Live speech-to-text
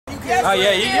Oh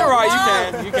yeah, you're right.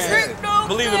 You can.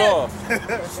 Believe it all.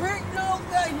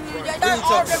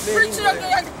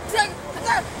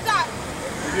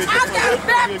 I got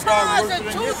baptized in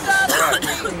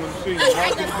 2003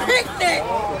 at the picnic.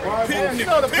 You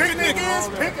know the picnic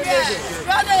is? Picnic.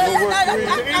 To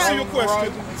answer your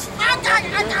question. I got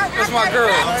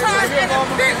baptized in the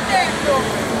picnic.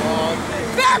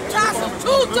 Baptized in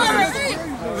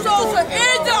 2003. So the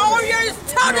end of all year is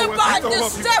talking about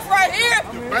this stuff right here.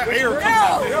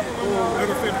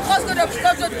 Because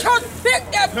the church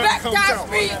picked that baptized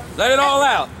me. Let it all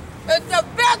out. The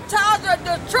baptizer,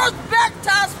 the church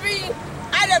baptized me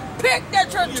at a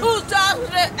picnic in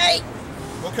 2008.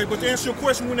 Okay, but to answer your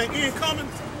question, when that end coming,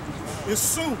 it's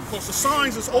soon. Because the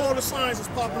signs is all the signs is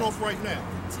popping off right now.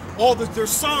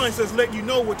 There's signs that's letting you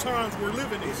know what times we're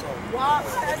living in.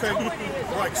 Okay,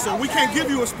 right. So we can't give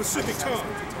you a specific time.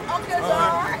 Okay, all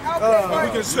right. Okay.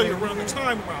 We can tell you around the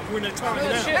time around. We're in that time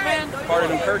now. Shit, man. Part of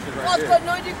them churches right there.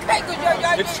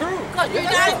 It's true. Because you're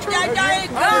not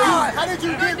God. How did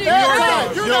you get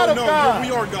that? You're not a God.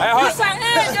 We are God. Yes, I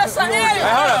am. Yes, I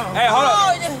am. Hey, hold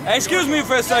up. Hey, excuse me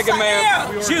for a second,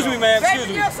 ma'am. Excuse me, ma'am. Excuse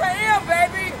me. Yes, I am,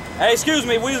 baby. Hey, excuse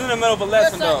me. We was in the middle of a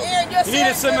lesson, though. You need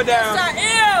to simmer down. Yes,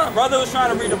 I am. Brother was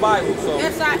trying to read the Bible, so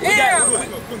yes, I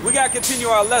am. We got to continue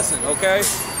our lesson, okay?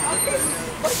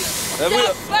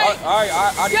 Your faith. All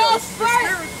right. Your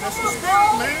faith. That's the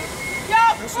spirit, man.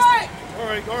 Your faith. All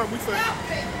right, we faith. I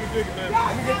can dig it, man.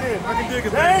 Let me get this. I can dig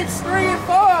it, man. James 3 and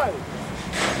 5.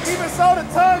 Even so, the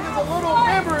tongue is a little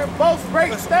member and boasts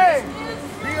great things.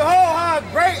 Behold, how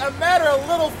great a matter a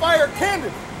little fire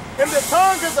kindled. And the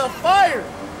tongue is a fire,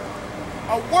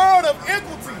 a world of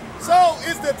iniquity. So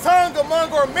is the tongue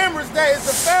among our members that is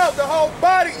defiled the whole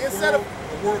body instead of a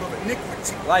world of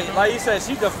iniquity. Like you said,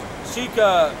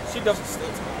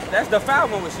 that's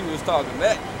defilement what she was talking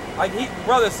about. Like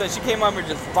brother said, she came out here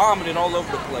just vomited all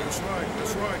over the place.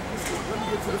 That's right. Let me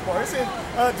get to this part. It says,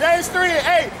 James 3 and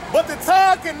 8, but the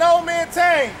tongue can no man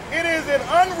tame. It is an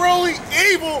unruly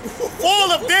evil,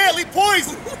 full of deadly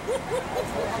poison.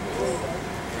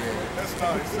 That's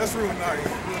nice. That's really nice.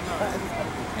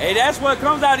 Hey, that's what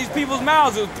comes out of these people's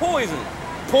mouths is poison.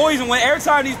 Poison, every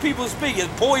time these people speak, is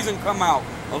poison come out.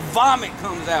 A vomit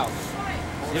comes out.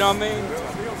 You know what I mean?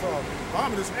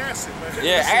 Vomit is acid, man.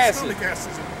 Yeah, that's acid. Stomach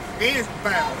acid and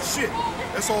bowel shit.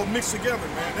 That's all mixed together,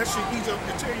 man. That shit eats up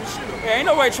and tear your shit up. Yeah, ain't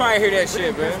nobody trying to hear that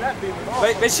shit, man.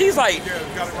 But she's like, yeah,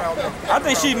 got it riled up. I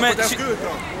think she meant. That's good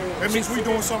though. That means we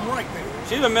doing something right then.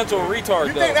 She's a mental retard,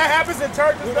 You though. think that happens in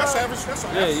churches? Well, that's average. That's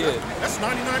yeah. That's 99%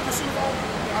 of all.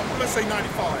 Let's say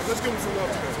 95. Let's give them some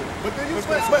love to that.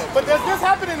 But does this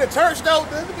happen in the church though?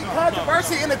 Does it be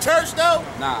controversy in the church though?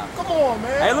 Nah. Come on,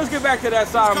 man. Hey, let's get back to that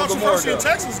Sodom and Gomorrah. Controversy in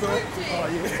Texas though. Oh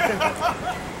yeah.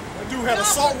 That dude had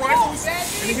assault rifles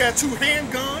and he had 2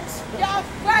 handguns. Y'all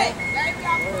fake, baby.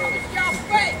 Y'all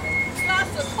fake. It's not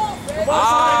the court, baby.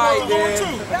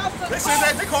 They said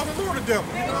that they called the Lord the devil.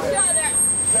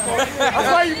 That's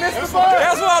why you missed the bus.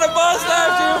 That's why the bus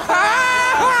left you.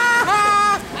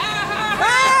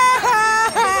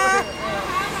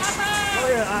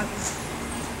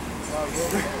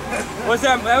 What's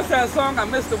that song? I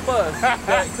missed the bus.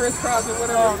 That crisscross or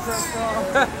whatever.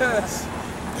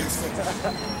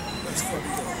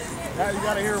 Now you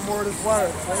gotta hear more of this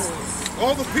word.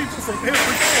 All the people from every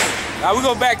corner. Now we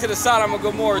go back to the Sodom and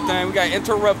Gomorrah thing. We got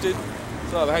interrupted.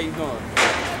 What's up? How you doing?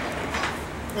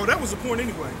 Oh, that was the point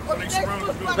anyway. When they surrounded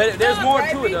the building. But there's more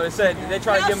to it though. It said they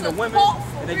tried to give them to women,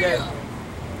 and they got.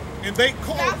 And they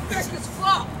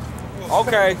called.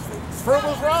 Okay. Fruit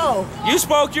was wrong. You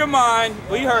spoke your mind.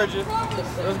 We heard you.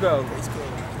 Let's go.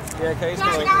 Yeah, case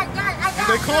closed. And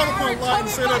they called upon Lot and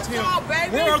said unto him,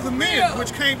 where are the men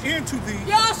which came into thee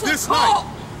this night?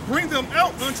 Bring them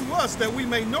out unto us that we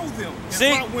may know them. And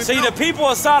See, the people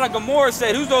of Sodom and Gomorrah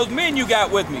said, who's those men you got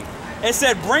with me? It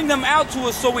said, bring them out to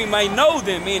us so we may know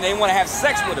them, meaning they want to have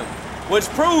sex with them. Which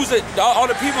proves that all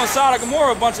the people in Sodom and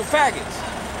Gomorrah are a bunch of faggots.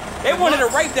 They wanted to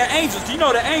rape their angels. You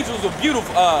know the angels are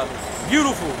beautiful,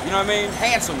 beautiful, you know what I mean?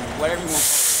 Handsome, whatever you want.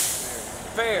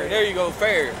 Fair, there you go,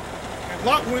 fair. And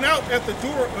Lot went out at the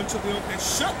door unto them and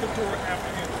shut the door after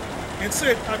him and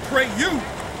said, I pray you,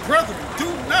 brethren, do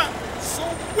not so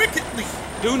wickedly.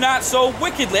 Do not so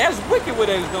wickedly. That's wicked what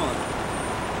they was doing.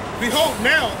 Behold,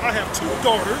 now I have 2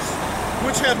 daughters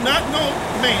which have not known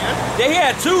man. They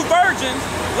had 2 virgins.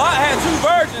 Lot had 2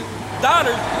 virgins,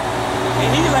 daughters, and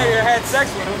he later had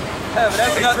sex with them.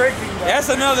 That's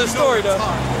another story though.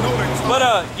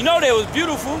 But you know they was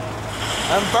beautiful.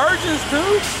 And virgins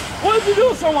too? What did you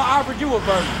do if someone offered you a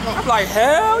virgin? I'm like,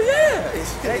 hell yeah.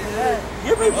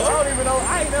 Give me, I don't even know,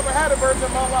 I ain't never had a virgin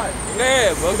in my life.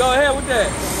 Yeah, well go ahead with that.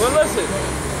 Well listen,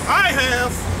 I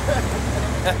have.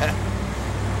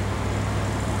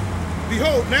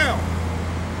 Behold, now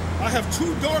I have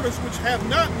 2 daughters which have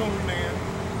not known man.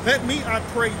 Let me, I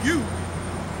pray you,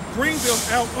 bring them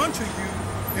out unto you,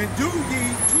 and do ye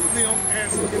to them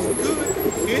as is good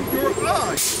in your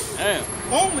eyes. Damn.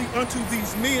 Only unto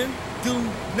these men do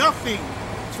nothing,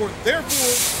 for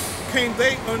therefore came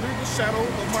they under the shadow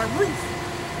of my roof.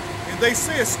 And they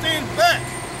said, stand back.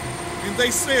 And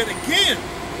they said again,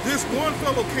 this one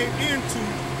fellow came in to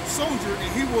soldier,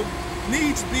 and he will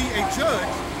needs be a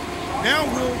judge. Now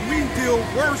will we deal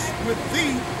worse with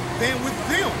thee than with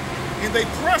them. And they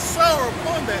pressed sour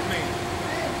upon that man.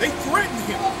 They threatened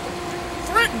him.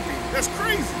 Threatened me. That's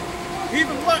crazy.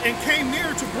 Even Lot and came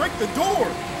near to break the door.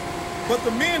 But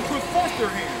the men put forth their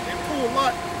hand and pulled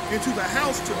Lot into the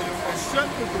house to them and shut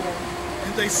the door.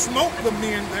 And they smote the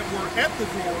men that were at the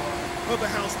door of the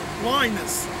house with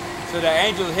blindness. So the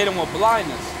angels hit him with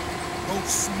blindness. Both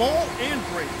small and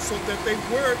great, so that they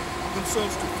were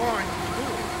themselves to find the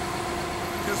door.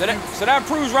 So that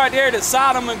proves right there that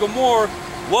Sodom and Gomorrah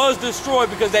was destroyed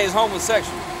because they was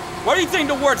homosexual. Where do you think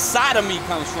the word sodomy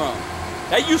comes from?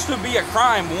 That used to be a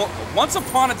crime. Once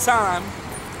upon a time,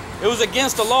 it was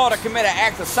against the law to commit an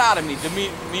act of sodomy, to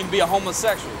mean to be a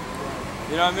homosexual.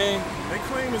 You know what I mean? They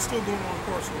claim it's still going on in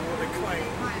parts of the world. They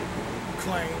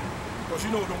claim. Because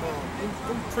you know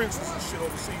them princes and shit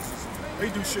overseas, they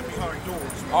do shit behind doors.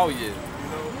 Man. Oh yeah. You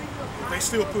know, they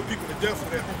still put people to death for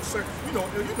that homosexual. You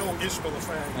know Ishmael a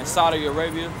faggot. In Saudi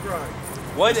Arabia. Right.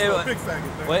 What? Big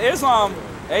faggot. Well, Islam,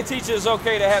 they teach it's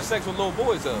okay to have sex with little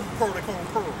boys though. They call them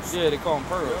pearls. Yeah, they call them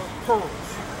pearls. Yeah, pearls.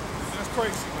 That's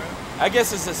crazy, man. I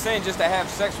guess it's a sin just to have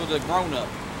sex with a grown up.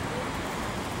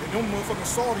 And them motherfucking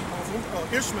Saudi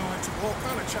motherfuckers, Ishmael into all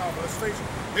kind of child molestation.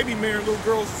 They be marrying little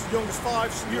girls as young as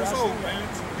 5 years old, man.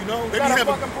 You know, they be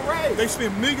having parade. They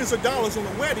spend millions of dollars on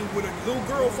a wedding with a little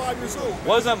girl 5 years old. Man.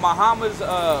 Wasn't Muhammad's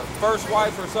first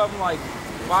wife or something like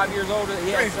 5 years older?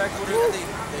 He had sex with her.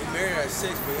 They married at 6,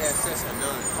 but he had sex at 9.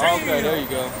 Oh, okay, there you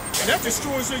go. And that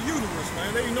destroys their uterus,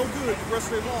 man. They ain't no good the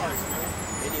rest of their lives, man.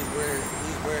 And he's wearing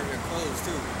their clothes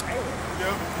too.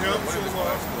 Yeah.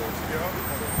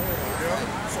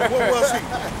 So what was he?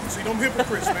 See, them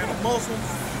hypocrites, man. The Muslims,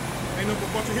 ain't no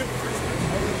bunch of hypocrites, man.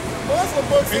 Muslim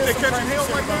books Ain't they catching hell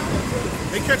right right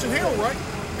now? They catching hell, right?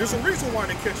 There's a reason why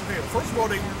they catching hell. First of all,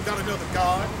 they got another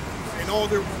God and all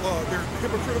their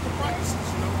hypocritical practices,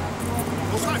 you know.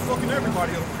 Most high fucking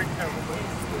everybody up right now,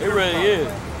 man. It really is.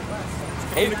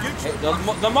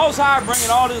 The Most High bringing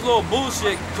all this little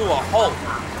bullshit to a halt.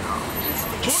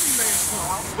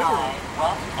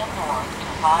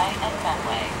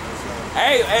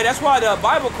 Hey, that's why the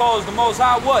Bible calls the Most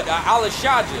High what?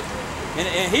 Al-Shajah.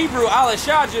 In Hebrew,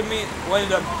 Al-Shajah means, when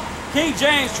the King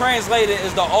James translated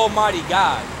as the Almighty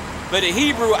God. But in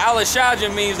Hebrew,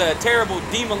 Al-Shajah means a terrible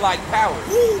demon-like power.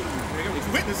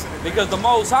 Because the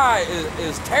Most High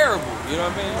is terrible. You know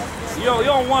what I mean?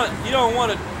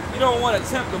 You don't want to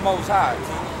tempt the Most High.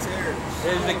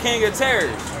 It's the King of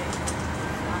Terrors.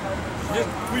 Just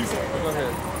go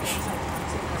ahead.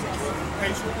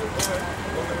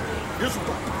 Here's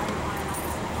what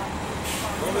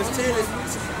Romans 10 is...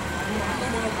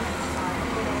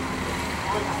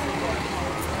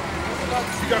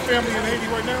 You got family in Haiti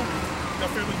right now? You got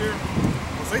family there?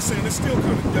 Because they saying it's still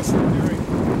kind of desperate there, ain't it?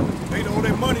 They know all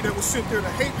that money that was sent there to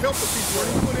help the people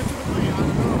and put into the land.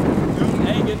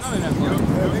 They ain't getting none of that money.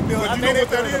 But you know what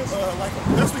that is?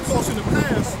 That's because in the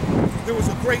past, there was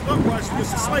a great uprising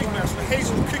against the slave master.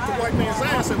 Hazel kicked the white man's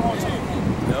ass at one time.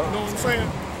 You know what I'm saying?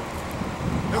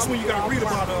 That's when you got to read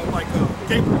about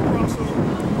Gabriel Prosser,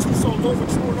 Tucson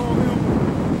Overture and all them.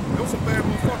 Those some bad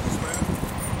motherfuckers, man.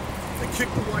 They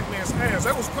kicked the white man's ass.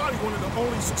 That was probably one of the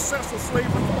only successful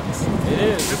slave revolts.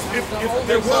 It is. If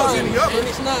there was any other. And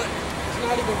it's not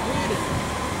even reading.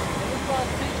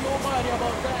 Nobody teach nobody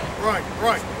about that.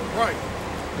 Right.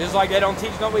 Just like they don't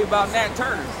teach nobody about Nat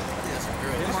Turner. Yes,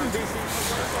 girl. It's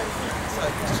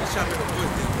like she's trying to avoid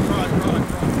them. Right.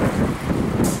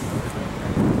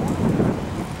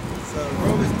 So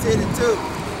Romans 10 and 2.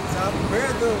 So I'm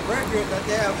prepared the record that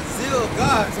they have a zeal of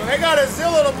God. So they got a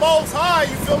zeal of the Most High,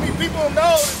 you feel me? People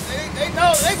know,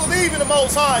 they believe in the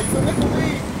Most High, you feel me? They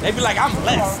believe. They be like, I'm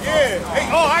blessed. Yeah.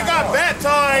 I got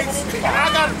baptized.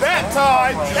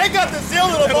 They got the zeal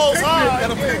of the Most High.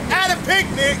 At a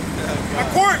picnic.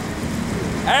 According.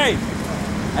 Hey,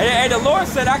 the Lord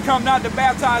said, I come not to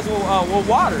baptize with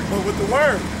water. But with the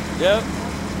word. Yep.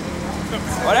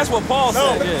 Well, that's what Paul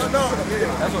said. Yeah. No.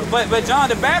 That's what, but John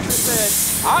the Baptist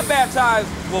said, I baptize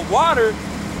with water,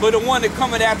 but the one that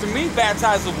coming after me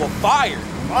baptizes with fire.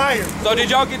 Fire. So did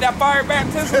y'all get that fire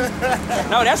baptism?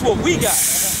 No, that's what we got.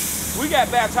 we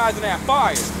got baptized in that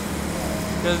fire.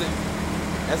 Because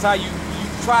that's how you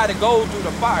try to go through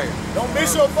the fire. Don't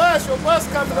miss your bus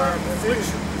coming up.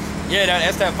 Yeah,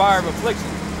 that's that fire of affliction.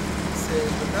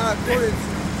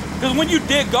 Because when you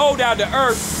dig gold out of the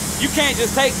earth, you can't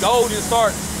just take gold and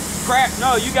start crap.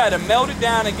 No, you got to melt it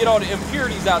down and get all the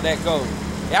impurities out that gold.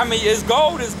 I mean, it's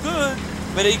gold is good,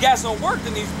 but he got some work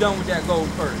that needs done with that gold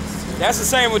first. That's the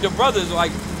same with the brothers.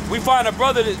 Like, we find a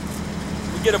brother that,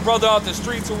 we get a brother off the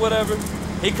streets or whatever,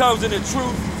 he comes in the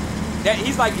truth, that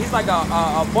he's like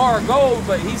a bar of gold,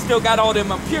 but he still got all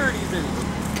them impurities in it.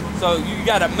 So you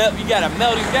gotta melt him down, you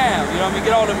know what I mean?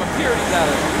 Get all them impurities out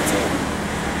of it.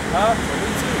 Huh?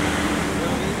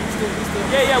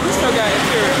 Yeah, we still got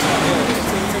impurities.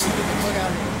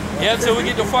 Yeah, until we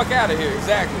get the fuck out of here,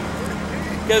 exactly.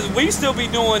 Because we still be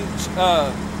doing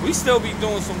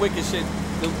some wicked shit.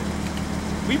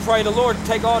 We pray the Lord to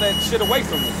take all that shit away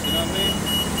from us, you know what I mean?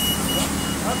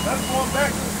 That's going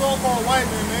back to the so-called white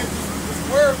man. This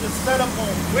world is set up on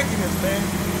wickedness, man.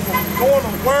 Going to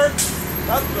work. It's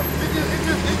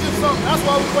just something. That's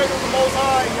why we wait on the Most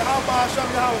High and Howbeit to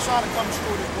come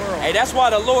destroy this world. Hey, that's why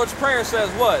the Lord's Prayer says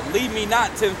what? Lead me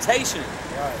not temptation.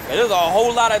 Right. Hey, there's a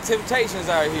whole lot of temptations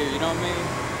out here, you know what I mean?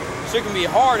 Shit can be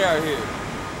hard out here.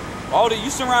 All that you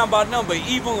surrounded by nothing but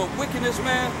evil and wickedness,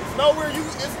 man. It's nowhere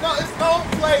it's no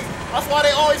place. That's why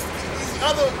they always, these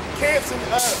other camps and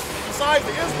besides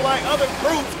the Israelite, other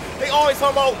groups, they always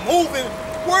talk about moving.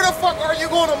 Where the fuck are you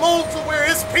going to move to where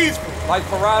it's peaceful? Like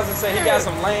Farazan said, he got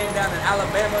some land down in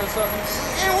Alabama or something.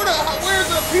 Yeah, where's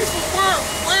a peaceful world?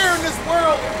 Where in this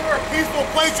world is there a peaceful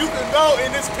place you can go and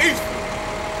it's peaceful?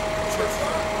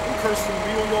 I'm cursing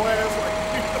me on your ass like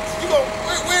you go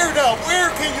where though? Where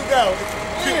can you go?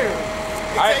 Where?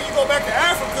 Say you go back to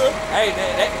Africa. Hey,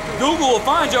 Google will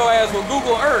find your ass with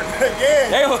Google Earth.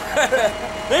 Yeah.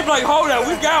 They be like, hold up,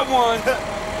 we got one.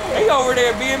 He over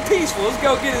there being peaceful. Let's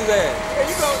go get his ass. Yeah,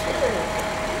 you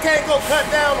can't go cut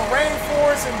down a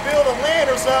rainforest and build a land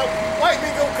or something. White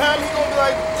man gonna come, he gonna be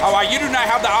like, all right, you do not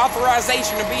have the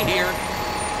authorization to be here.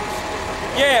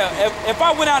 Yeah, if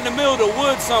I went out in the middle of the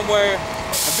woods somewhere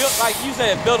and built, like you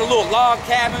said, built a little log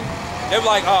cabin, they were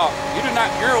like, oh, you're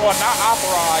not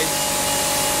authorized.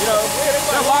 You know,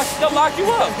 they'll lock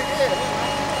you up.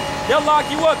 They'll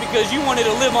lock you up because you wanted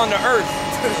to live on the earth.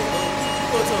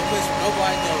 Go to a place where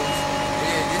nobody knows,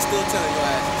 and they're still telling your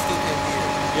ass you still can't be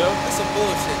here. Yep. That's some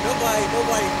bullshit.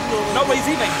 Nobody's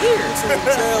even here. Go to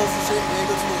the trails and shit. They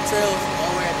go to the trails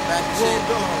all the way at the back and shit.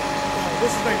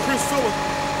 What's his name? Chris Phillip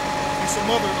and some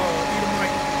other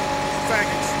Edomite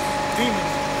faggots,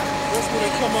 demons. That's when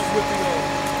they come up with the.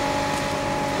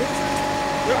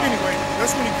 Anyway,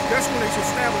 that's when they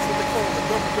established what they call the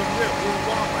WWF, World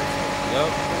Wildlife Fund.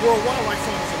 Yep. The World Wildlife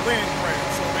Fund is a land grab,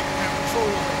 so they can have control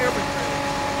over everything.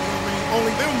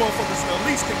 Only them motherfuckers at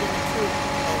least can go and kill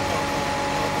a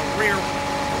rare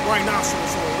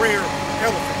rhinoceros or a rare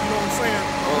elephant, you know what I'm saying?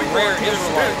 Or a rare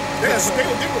Israelite. They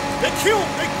kill,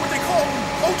 what they call them,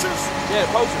 poachers? Yeah,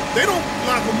 poachers. They don't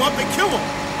lock them up, they kill them.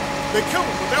 But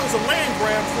that was a land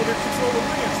grab for their control of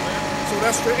lands, man. So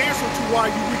that's the answer to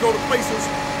why we go to places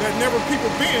that never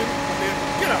people been, and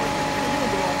get out of here. You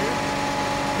don't belong here.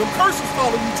 Them curses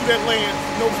follow you to that land,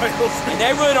 nobody else. And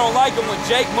they really don't like them when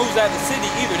Jake moves out of the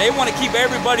city either. They want to keep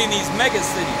everybody in these mega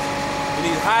cities, in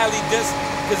these highly dense,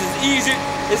 because it's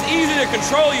easier to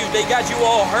control you if they got you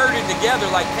all herded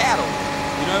together like cattle.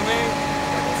 You know what I mean?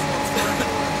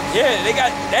 Yeah, they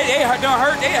got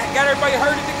everybody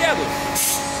herded together.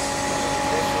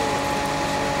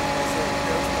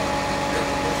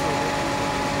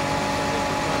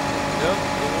 Yep.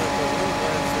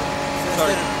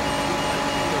 Sorry.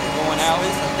 Going out.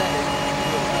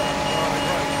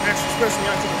 Especially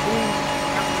after the boom,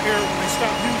 after the era when they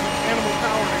stopped using animal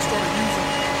power, they started using,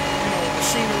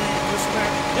 machinery and this and that.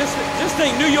 Just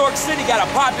think, New York City got a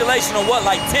population of what,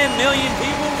 like 10 million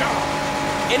people?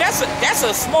 And that's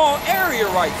a small area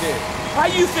right there. How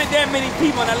you fit that many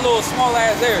people in that little small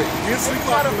ass area? Densely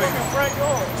populated.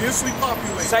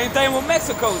 Same thing with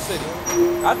Mexico City.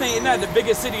 I think it's not the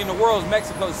biggest city in the world is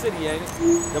Mexico City, ain't it?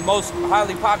 The most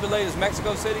highly populated is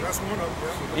Mexico City. That's one of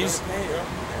them.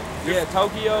 Yeah,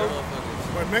 Tokyo.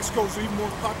 But Mexico's even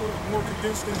more popular, more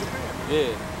condensed than Japan.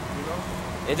 Yeah.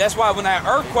 And that's why when that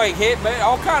earthquake hit, man,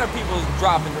 all kind of people was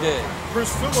dropping dead.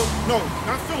 Prince Philip, no,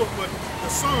 not Philip, but the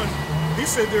son. He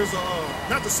said there's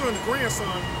not the son, the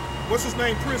grandson. What's his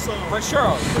name? Prince Charles. Prince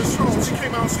Charles. He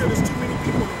came out and said there's too many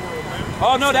people in the world, man.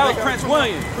 Oh no, that was Prince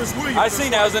William. Prince William. I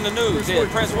seen that was in the news. Yeah,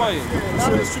 Prince William. Yeah,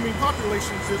 so there's too many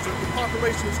populations. The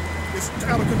population is it's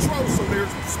out of control. So they're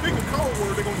speaking code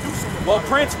word. They're gonna do something. Well,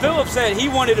 Prince Philip said he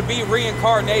wanted to be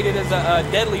reincarnated as a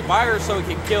deadly virus so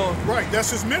he could kill. Right, that's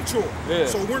his mentor. Yeah.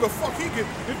 So where the fuck he get?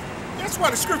 That's why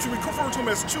the scripture we refer to them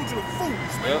as children of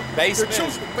fools, man. Yep, base They're men.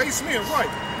 children, base men, right?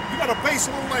 You got a base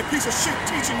little like piece of shit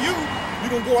teaching you. You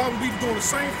gonna go out and be doing the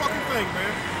same fucking thing,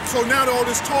 man. So now all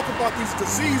this talk about these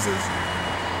diseases,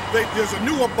 there's a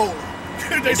new Ebola.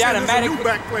 They say there's a new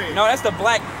back plague. No, that's the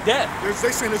Black Death.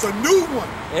 They saying there's a new one.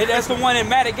 That's the one in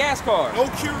Madagascar. No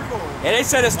cure at all. And they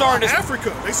said it started in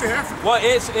Africa. They say Africa. Well,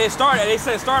 it started. They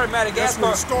said it started in Madagascar.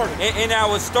 That's where it started. And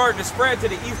now it's starting to spread to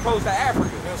the east coast of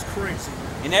Africa. That's crazy.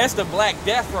 And that's the Black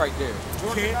Death right there.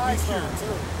 Can't be cured.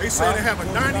 They say they have a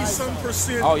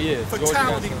 90-some%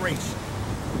 fatality rate.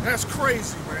 That's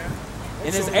crazy, man.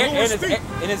 And So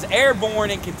it's airborne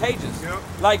and contagious. Yep.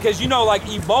 Like, cause you know, like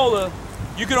Ebola,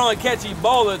 you can only catch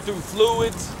Ebola through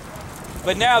fluids.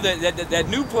 But now that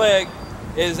new plague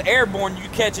is airborne, you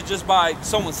catch it just by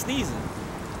someone sneezing,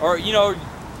 or you know,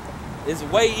 it's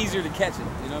way easier to catch it.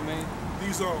 You know what I mean?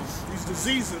 These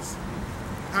diseases,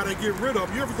 how they get rid of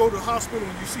them. You ever go to the hospital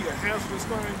and you see a hazardous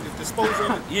thing, you dispose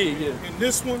of it? Yeah. And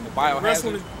this one, the biohazard. rest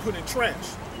one is put in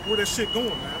trash. Where that shit going,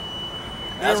 man?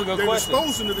 That's a good they're question.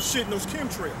 disposing of the shit in those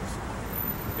chemtrails.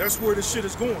 That's where the shit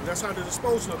is going. That's how they're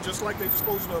disposing of. Just like they're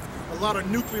disposing of a lot of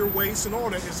nuclear waste and all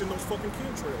that is in those fucking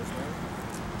chemtrails, man.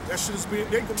 That shit is being,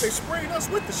 they spraying us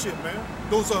with the shit, man.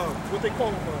 Those what they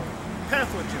call them,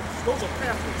 pathogens. Those are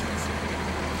pathogens.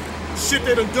 Shit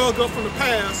they done dug up from the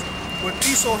past, but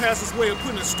Esau has his way of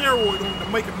putting a steroid on it to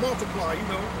make it multiply, you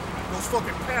know? Those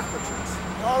fucking pathogens.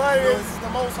 All that is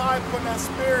the Most High putting that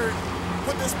spirit,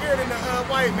 put the spirit in the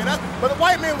white man. But the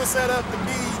white man was set up to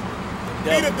be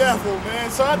the devil, man.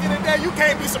 So at the end of the day, you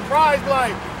can't be surprised,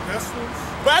 like.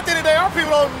 But at the end of the day, our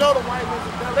people don't know the white man's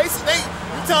the devil. You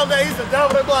tell them that he's the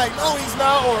devil, they're like, no, he's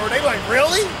not. Or they like,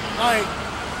 really? Like.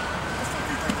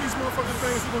 You think these motherfucking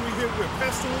things are gonna be hit with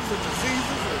pestilence and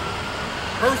diseases and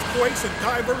earthquakes in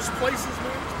diverse places,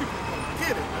 man? These people are gonna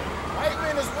get it, man. White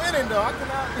man is winning, though.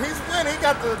 He's winning. He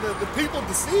got the people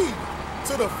deceived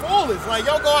to the fullest. Like,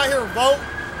 yo, go out here and vote.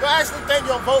 You actually think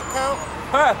your vote count?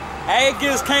 Hey, it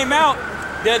just came out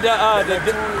that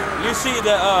you see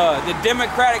the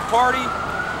Democratic Party.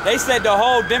 They said the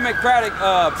whole Democratic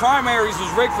primaries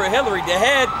was rigged for Hillary. The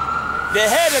head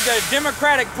of the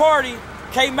Democratic Party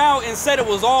came out and said it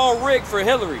was all rigged for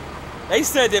Hillary. They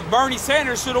said that Bernie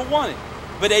Sanders should have won it,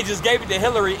 but they just gave it to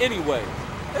Hillary anyway.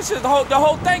 It's just the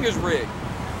whole thing is rigged.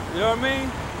 You know what I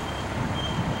mean?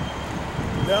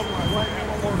 That's why white man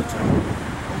don't want to change.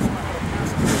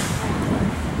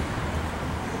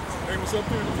 They was up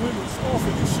there in the windows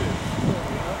scoffing and shit.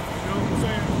 You know what I'm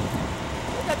saying?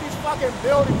 Look at these fucking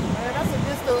buildings, man. That's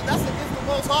against the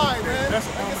Most High, man. That's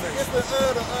an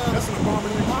abomination. That's an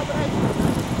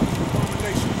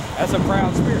abomination. That's a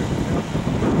proud spirit.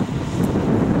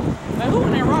 Man, who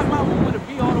in their right mind would want to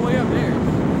be all the way up there?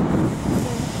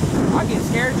 I get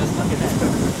scared just looking at it.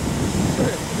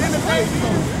 Then the thing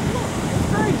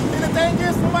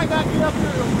is, somebody got to get up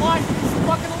there and watch these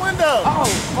fucking windows. Oh,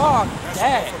 fuck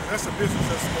that. That's a business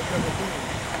that's booming.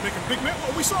 Making big money.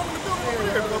 Well, we saw them in the building over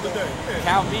there the other day. Yeah.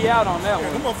 Count me out on that one.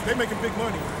 They making big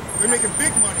money. They're making big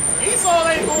money, man. Esau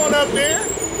ain't going up there.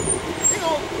 He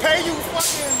gonna pay you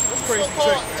fucking. That's crazy,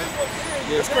 Jake, man.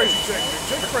 That's crazy, Jake, man.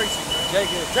 Jake crazy, man.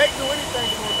 Jake do anything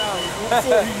for a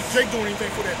dollar. Jake doing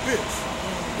anything for that bitch.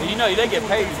 Well, you know, they get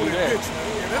paid to do that. Bitch,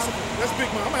 man. Yeah, that's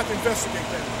big money. I'm gonna have to investigate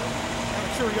that, man. Out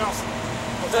of curiosity.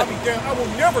 I'll be down. I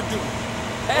will never do it.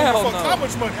 Hell no. How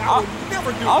much money? I will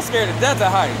never do it. I'm scared to death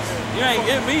of heights. You ain't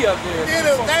getting me up there. Yeah,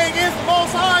 the thing is, the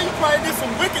Most High, you probably did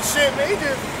some wicked shit, man. He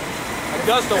just. A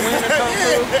gust of wind or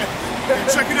something. And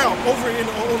check it out. Over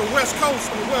on the West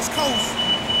Coast,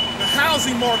 the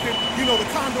housing market, you know, the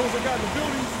condos they got in the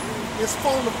buildings, is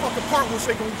falling the fuck apart, which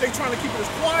they trying to keep it as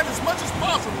quiet as much as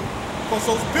possible. Because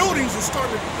those buildings are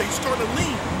starting to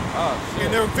lean. Oh, shit.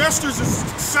 And their investors is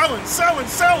selling,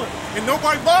 and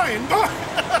nobody buying.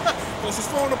 Because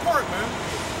it's falling apart, man.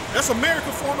 That's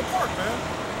America falling apart, man.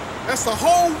 That's the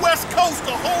whole West Coast,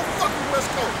 the whole fucking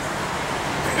West Coast.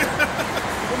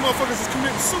 Them motherfuckers is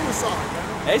committing suicide, man.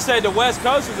 They say the West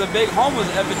Coast is a big homeless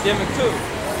epidemic too.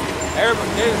 Everybody,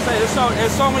 they say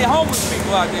there's so many homeless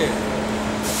people out there.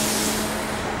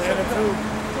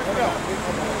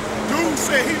 Dude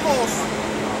said he lost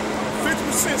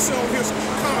 50% on his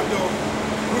condo,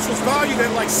 which was valued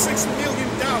at like $6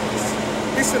 million.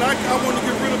 He said, I wanted to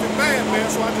get rid of it bad, man,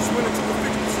 so I just went and took a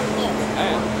 50% loss.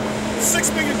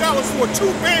 $6 million for a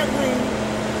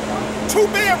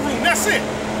two-bedroom, that's it.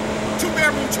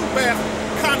 Two-bedroom, two-bath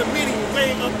condominium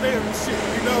laying up there and shit,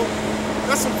 you know?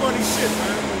 That's some funny shit,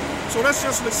 man. So that's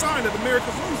just a sign that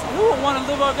America's losing. Who would want to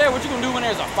live up there? What you gonna do when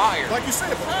there's a fire? Like you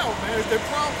said, proud, man. They're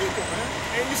proud people, man.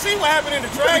 And you see what happened in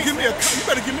the You better train. you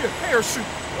better give me a parachute.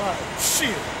 Right.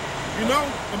 Shit. You know?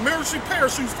 Emergency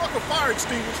parachutes, fuck a fire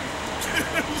extinguisher.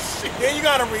 Shit. Then you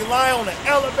gotta rely on the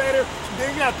elevator.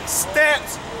 Then you got the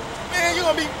steps. Man, you're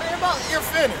gonna be, man, you're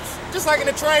finished. Just like in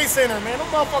the train center, man.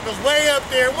 Them motherfuckers way up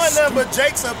there. Wasn't nothing but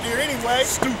Jake's up there anyway.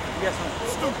 Stupid. Yes, man.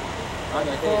 Stupid. I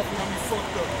got Got that. me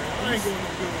fucked up, man. I ain't going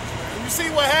no good, man. You see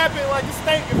what happened? Like, just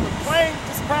think if the plane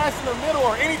just crashed in the middle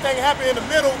or anything happened in the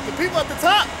middle, the people at the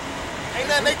top, ain't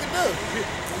nothing they can do. When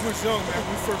we was young, man,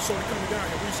 when we first started coming down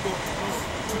here, we used to go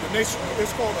to the nation.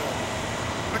 It's called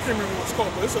I can't remember what it's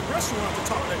called, but it's a restaurant at the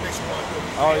top of that nationwide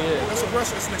building. Oh yeah. That's a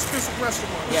restaurant. It's an expensive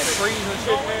restaurant. You got trees and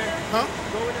shit there. Huh?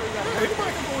 Yeah,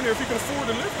 anybody can go in there if you can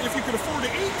afford to live, if you can afford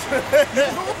to eat. You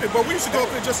can go up there. But we used to go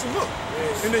up there just to look,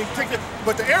 and then take it.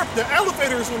 But the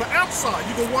elevator is on the outside.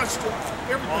 You can watch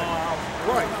everything.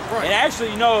 Right, right. And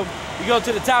actually, you know, you go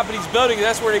to the top of these buildings,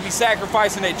 that's where they be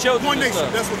sacrificing their children. One and nation.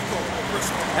 stuff. That's what it's called.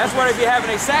 Restaurant. That's where they be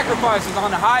having their sacrifices on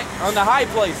the high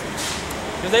places.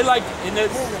 Cause they like,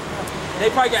 they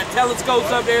probably got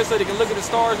telescopes up there so they can look at the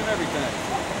stars and everything.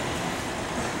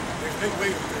 They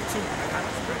wait up there too.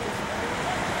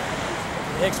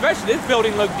 Especially this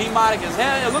building looked demonic as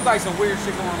hell. It looked like some weird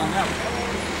shit going on that one.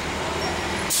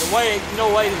 The way, you know,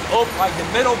 way it's up, like the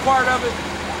middle part of it.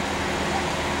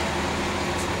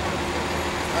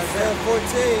 Isaiah 14,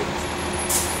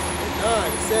 9,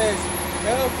 it says,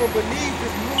 hell from beneath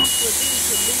is moved to these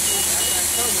to meet me as I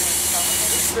come in.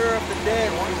 Stir up the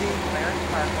dead one thing.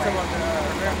 Come on,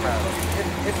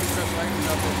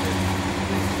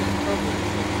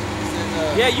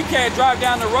 Yeah, you can't drive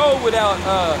down the road without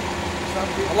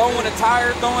along with a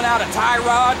tire, throwing out a tie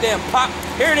rod, then pop.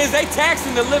 Here it is, they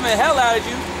taxing the living hell out of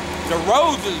you. The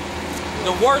roads are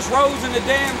the worst roads in the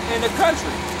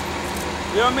country.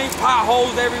 You know what I mean?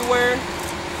 Potholes everywhere.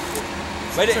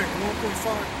 But Take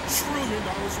 $1.5 trillion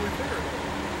to repair it.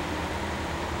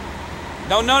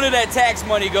 don't none of that tax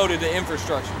money go to the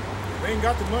infrastructure. They ain't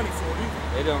got the money for it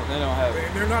either. They don't have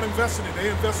it. They're not investing in it. They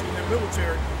invested in their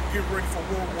military, get ready for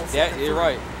World War IV. Yeah, you're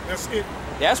right. That's it.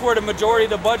 That's where the majority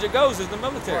of the budget goes, is the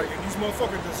military. Right, and these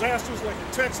motherfucking disasters like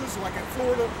in Texas, like in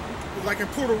Florida, like in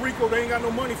Puerto Rico, they ain't got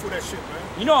no money for that shit,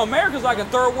 man. You know, America's like a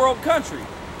third world country.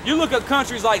 You look at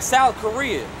countries like South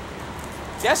Korea.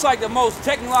 That's like the most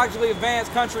technologically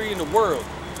advanced country in the world.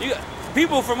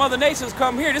 People from other nations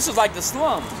come here. This is like the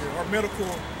slums. Yeah, our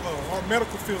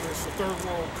medical field is a third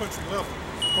world country level.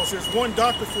 Because there's one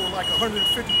doctor for like 150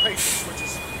 patients, which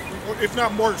is, if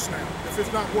not worse now. If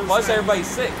it's not worse Plus now. everybody's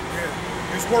sick.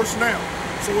 Yeah, it's worse now.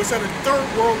 So it's at a third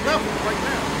world level right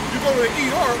now. You go to the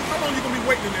ER, how long you gonna be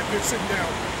waiting in that bitch sitting down,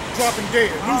 dropping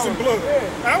dead, losing blood?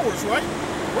 Yeah. Hours, right?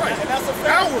 Right. And that's a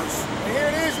fact. Hours. And here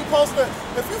it is, you supposed to,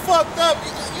 if you fucked up,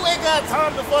 you ain't got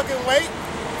time to fucking wait.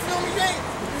 You feel me?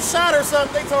 You shot or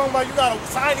something, they talking about you gotta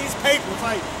sign these papers.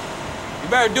 Like, You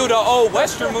better do the old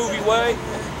Western movie way.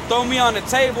 Throw me on the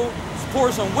table,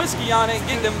 pour some whiskey on it, and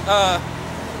get them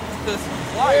the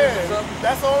flyers or something.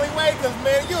 that's the only way, because,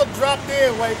 man, you'll drop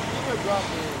dead, wait. You'll drop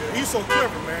dead. Yeah, he's so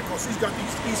clever, man, because he's got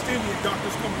these East Indian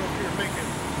doctors coming over here making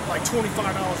like $25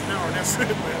 an hour, and that's it,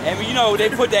 man. And you know, they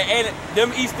put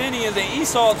them East Indians in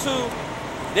Esau too.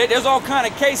 There's all kind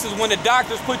of cases when the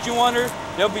doctors put you under,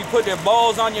 they'll be put their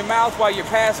balls on your mouth while you're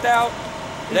passed out.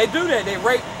 They do that, they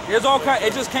rape, there's all kind,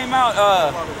 it just came out,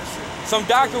 some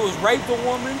doctor was raped a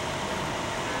woman.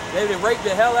 They raped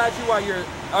the hell out of you while you're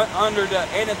under the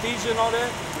anesthesia and all that.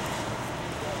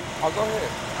 Oh, go ahead.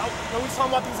 When we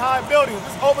talking about these high buildings,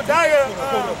 this Obadiah.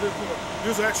 Hold up.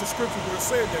 There's an actual scripture where it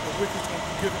said that the wicked is going to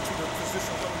be given to the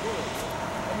physicians of the world.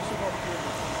 Let me see if I can get it.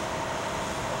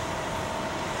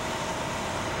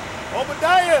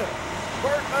 Obadiah,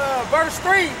 verse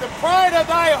 3, the pride of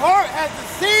thy heart has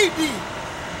deceived thee.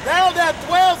 Thou that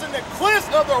dwells in the cliffs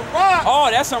of the rock. Oh,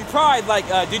 that's some pride. Like,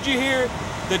 did you hear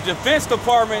the Defense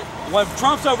Department, when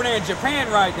Trump's over there in Japan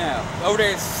right now, over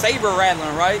there saber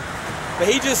rattling, right? But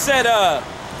he just said,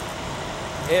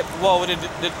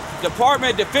 the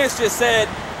Department of Defense just said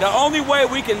the only way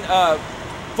we can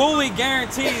fully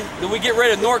guarantee that we get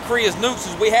rid of North Korea's nukes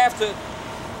is we have to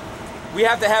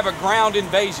have a ground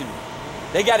invasion.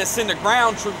 They got to send the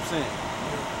ground troops in.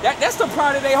 That's the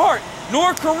pride of their heart.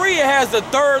 North Korea has the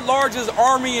third largest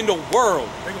army in the world.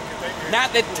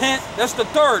 Not the 10th, that's the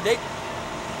third.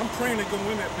 I'm praying they go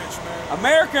in that bitch, man.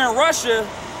 America and Russia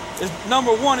is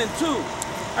number 1 and 2.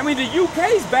 I mean, the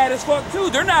UK's bad as fuck too.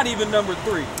 They're not even number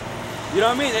 3. You know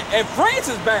what I mean? And France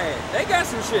is bad. They got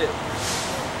some shit.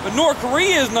 But North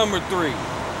Korea is number 3.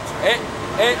 And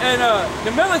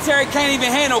the military can't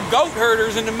even handle goat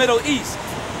herders in the Middle East.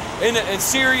 in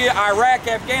Syria, Iraq,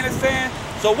 Afghanistan.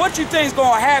 So what you think is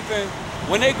going to happen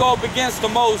when they go up against the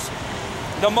most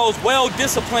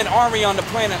well-disciplined army on the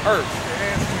planet Earth?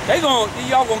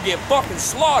 Y'all gonna get fucking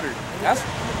slaughtered. That's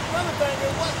another thing.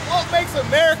 Is what makes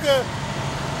America?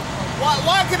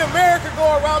 Why can America go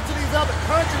around to these other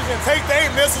countries and take their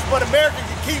missiles, but America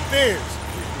can keep theirs?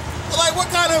 Like, what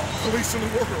kind of police in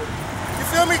the world? You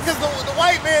feel me? Because the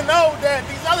white men know that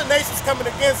these other nations coming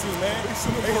against you, man.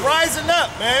 They rising up,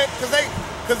 man.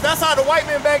 Because that's how the white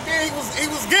man back then he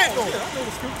was getting them.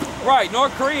 Yeah, right.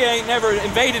 North Korea ain't never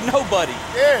invaded nobody.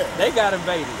 Yeah. They got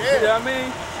invaded. Yeah. You know what I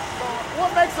mean?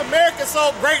 What makes America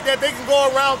so great that they can go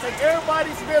around take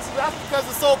everybody's business? That's because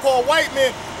the so-called white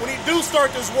man, when he do start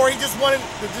this war, he just wanted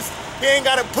to you ain't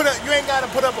gotta put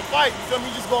up a fight. You feel me?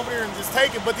 You just go over there and just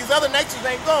take it. But these other nations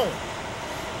ain't going.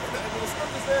 The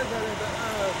scripture says that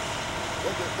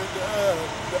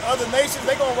the other nations,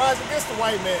 they gonna rise against the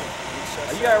white man.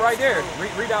 You got it right there.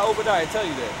 Read out Obadiah, tell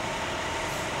you that.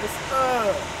 This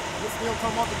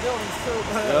talking about the buildings too.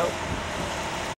 Yep.